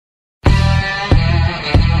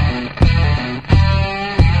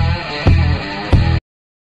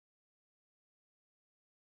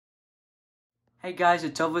Hey guys,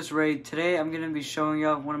 it's Elvis Ray. Today I'm going to be showing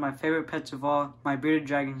y'all one of my favorite pets of all, my bearded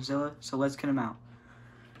dragon Zilla. So let's get him out.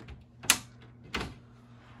 Okay.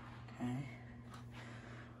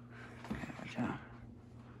 Watch out.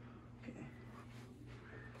 Okay.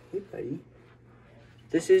 Hey buddy.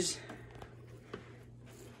 This is...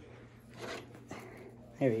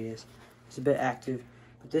 There he is. He's a bit active.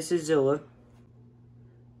 But this is Zilla.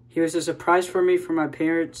 He was a surprise for me from my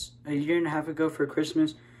parents a year and a half ago for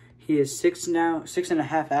Christmas. He is 6 now,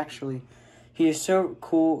 6.5 actually. He is so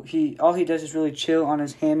cool. All he does is really chill on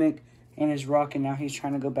his hammock and his rock, and now he's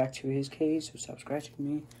trying to go back to his cage, so stop scratching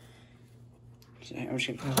me. So I'm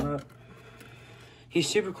just gonna pull him up. He's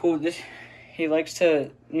super cool. He likes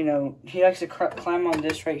to climb on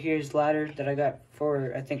this right here, his ladder that I got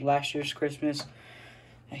for, I think, last year's Christmas.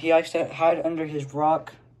 He likes to hide under his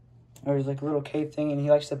rock, or his like little cave thing, and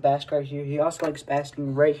he likes to bask right here. He also likes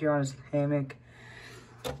basking right here on his hammock.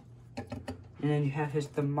 And then you have his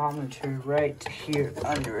thermometer right here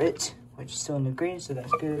under it, which is still in the green, so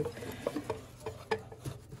that's good.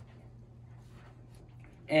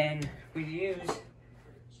 And we use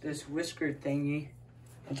this whisker thingy.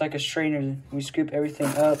 It's like a strainer. We scoop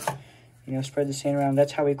everything up, spread the sand around.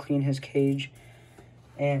 That's how we clean his cage.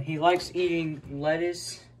 And he likes eating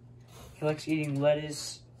lettuce. He likes eating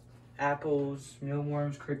lettuce, apples,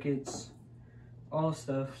 mealworms, crickets, all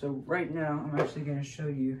stuff. So right now, I'm actually going to show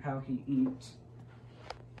you how he eats.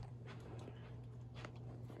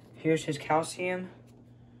 Here's his calcium,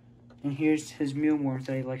 and here's his mealworms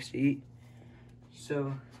that he likes to eat.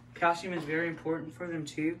 So calcium is very important for them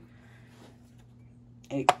too.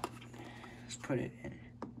 Hey, let's put it in.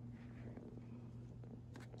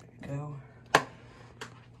 There we go.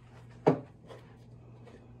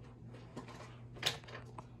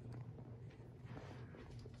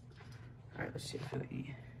 All right, let's see if he'll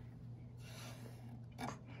eat.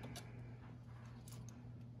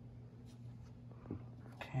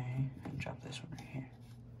 Okay, I'll drop this one right here.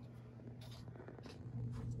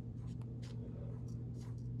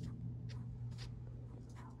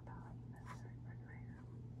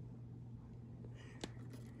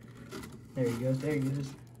 There he goes, there he goes.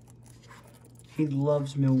 He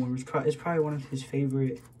loves mealworms. It's probably one of his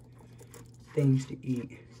favorite things to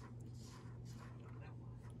eat.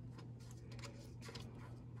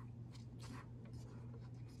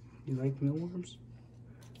 You like mealworms?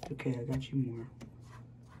 Okay, I got you more.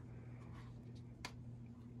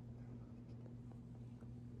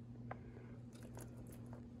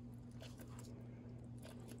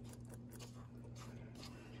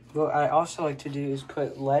 What I also like to do is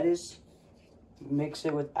put lettuce, mix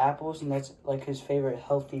it with apples, and that's like his favorite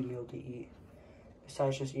healthy meal to eat.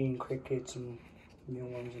 Besides just eating crickets and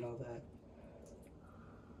mealworms and all that.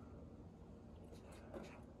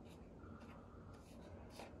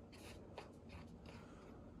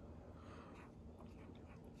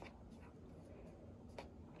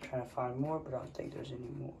 I'm trying to find more, but I don't think there's any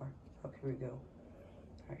more. Oh, here we go.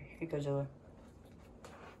 Alright, here you go, Zilla.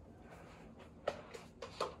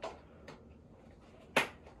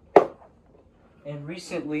 And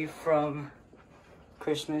recently from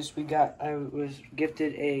Christmas, I was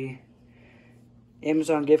gifted a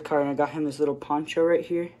Amazon gift card, and I got him this little poncho right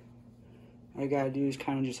here. All I gotta do is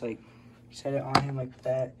kind of just like set it on him like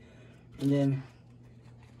that. And then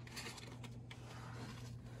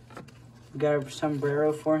we got a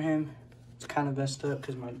sombrero for him. It's kind of messed up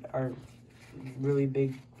because our really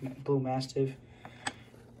big blue mastiff.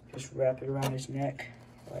 Just wrap it around his neck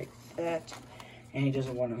like that. And he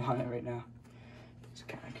doesn't want him on it right now. It's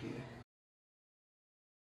kind of cute.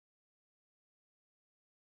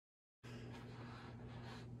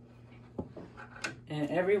 And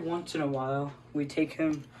every once in a while, we take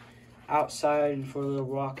him outside and for a little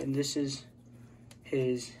walk, and this is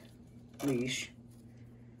his leash.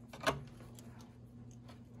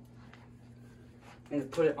 And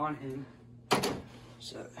put it on him.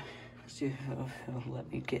 So, let's see if he'll let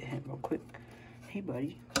me get him real quick. Hey,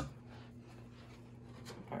 buddy. All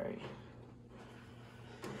right.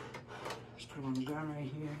 Let's put him on the ground right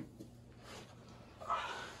here. All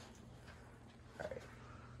right.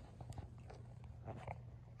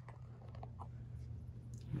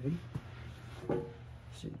 Ready?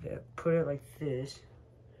 So you gotta put it like this.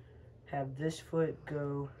 Have this foot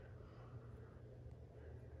go.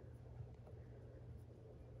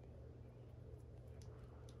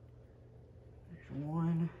 There's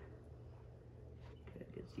one. Gotta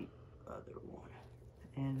get the other one.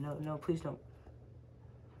 And no, please don't.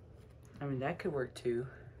 I mean, that could work too.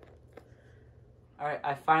 Alright,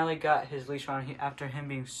 I finally got his leash on after him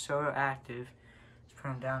being so active. Let's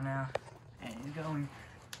put him down now. And he's going.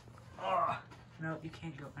 Oh, No, you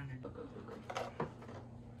can't go under.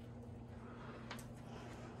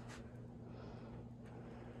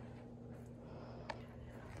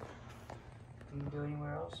 Can you go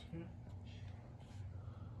anywhere else?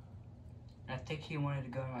 I think he wanted to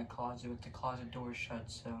go in my closet with the closet door shut,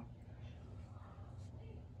 so.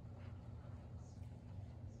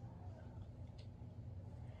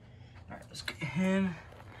 Alright, let's get him.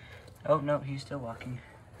 Oh, no, he's still walking.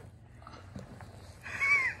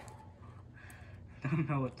 Don't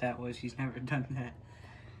know what that was. He's never done that.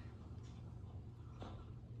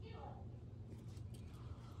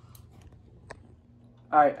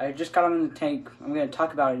 Alright, I just got him in the tank. I'm going to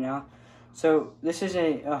talk about it now. So, this is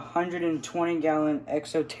a 120-gallon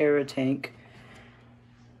Exoterra tank.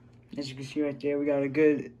 As you can see right there, we got a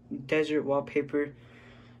good desert wallpaper.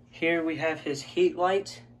 Here we have his heat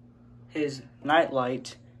light, his night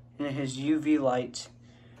light, and his UV light.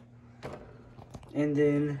 And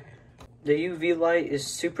then the UV light is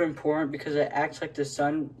super important because it acts like the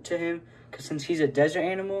sun to him. Because since he's a desert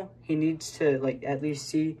animal, he needs to like at least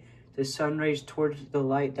see the sun rays towards the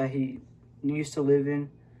light that he used to live in.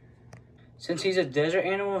 Since he's a desert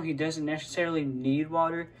animal, he doesn't necessarily need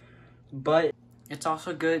water, but it's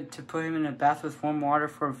also good to put him in a bath with warm water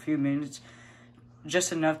for a few minutes,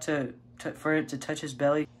 just enough for it to touch his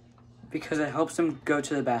belly, because it helps him go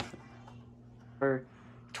to the bathroom for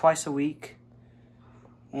twice a week.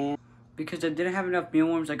 And because I didn't have enough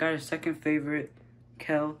mealworms, I got a second favorite,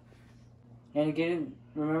 Kel. And again,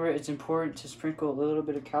 remember it's important to sprinkle a little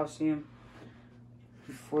bit of calcium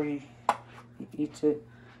before he eats it.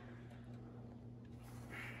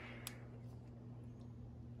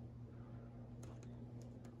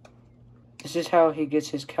 This is how he gets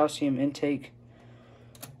his calcium intake.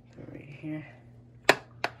 Right here.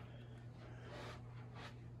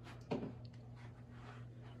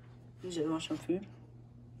 Does it want some food?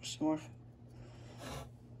 Some more food?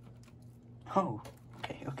 Oh,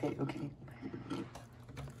 okay.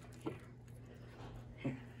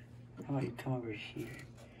 Here. How about you come over here?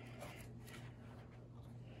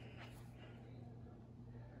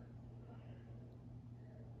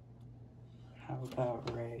 How about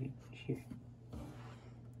right here?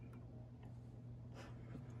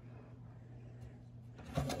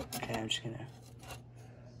 Okay, I'm just gonna, there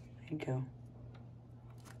you go.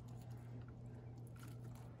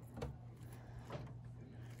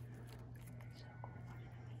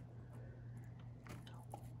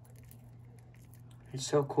 It's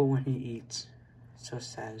so cool when he eats. It's so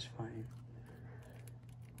satisfying.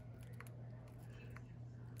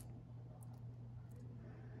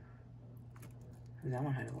 That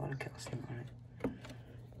one had a lot of calcium on it.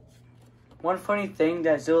 One funny thing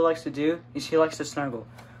that Zilla likes to do is he likes to snuggle.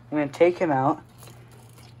 I'm going to take him out,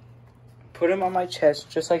 put him on my chest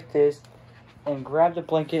just like this, and grab the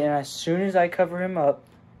blanket, and as soon as I cover him up,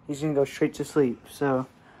 he's going to go straight to sleep. So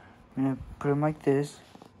I'm going to put him like this.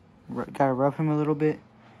 Gotta rub him a little bit.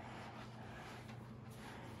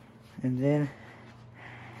 And then,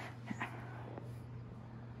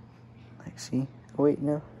 like, see? Oh, wait,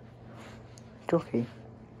 no. It's okay.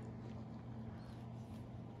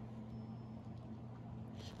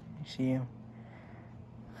 You see him?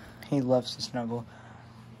 He loves to snuggle.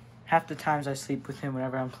 Half the times I sleep with him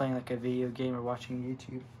whenever I'm playing like a video game or watching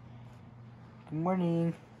YouTube. Good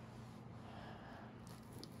morning.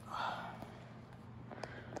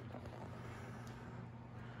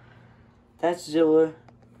 That's Zilla.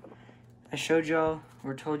 I showed y'all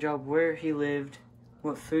or told y'all where he lived,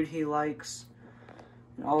 what food he likes,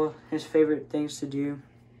 and all his favorite things to do.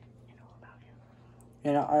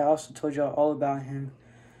 And I also told y'all all about him.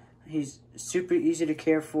 He's super easy to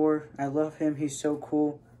care for. I love him. He's so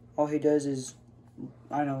cool. All he does is,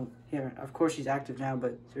 I know, yeah, of course he's active now,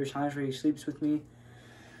 but there's times where he sleeps with me.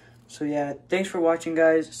 So yeah, thanks for watching,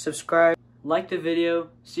 guys. Subscribe, like the video.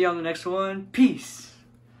 See you on the next one. Peace.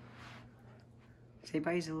 Say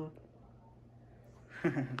bye, Zilla.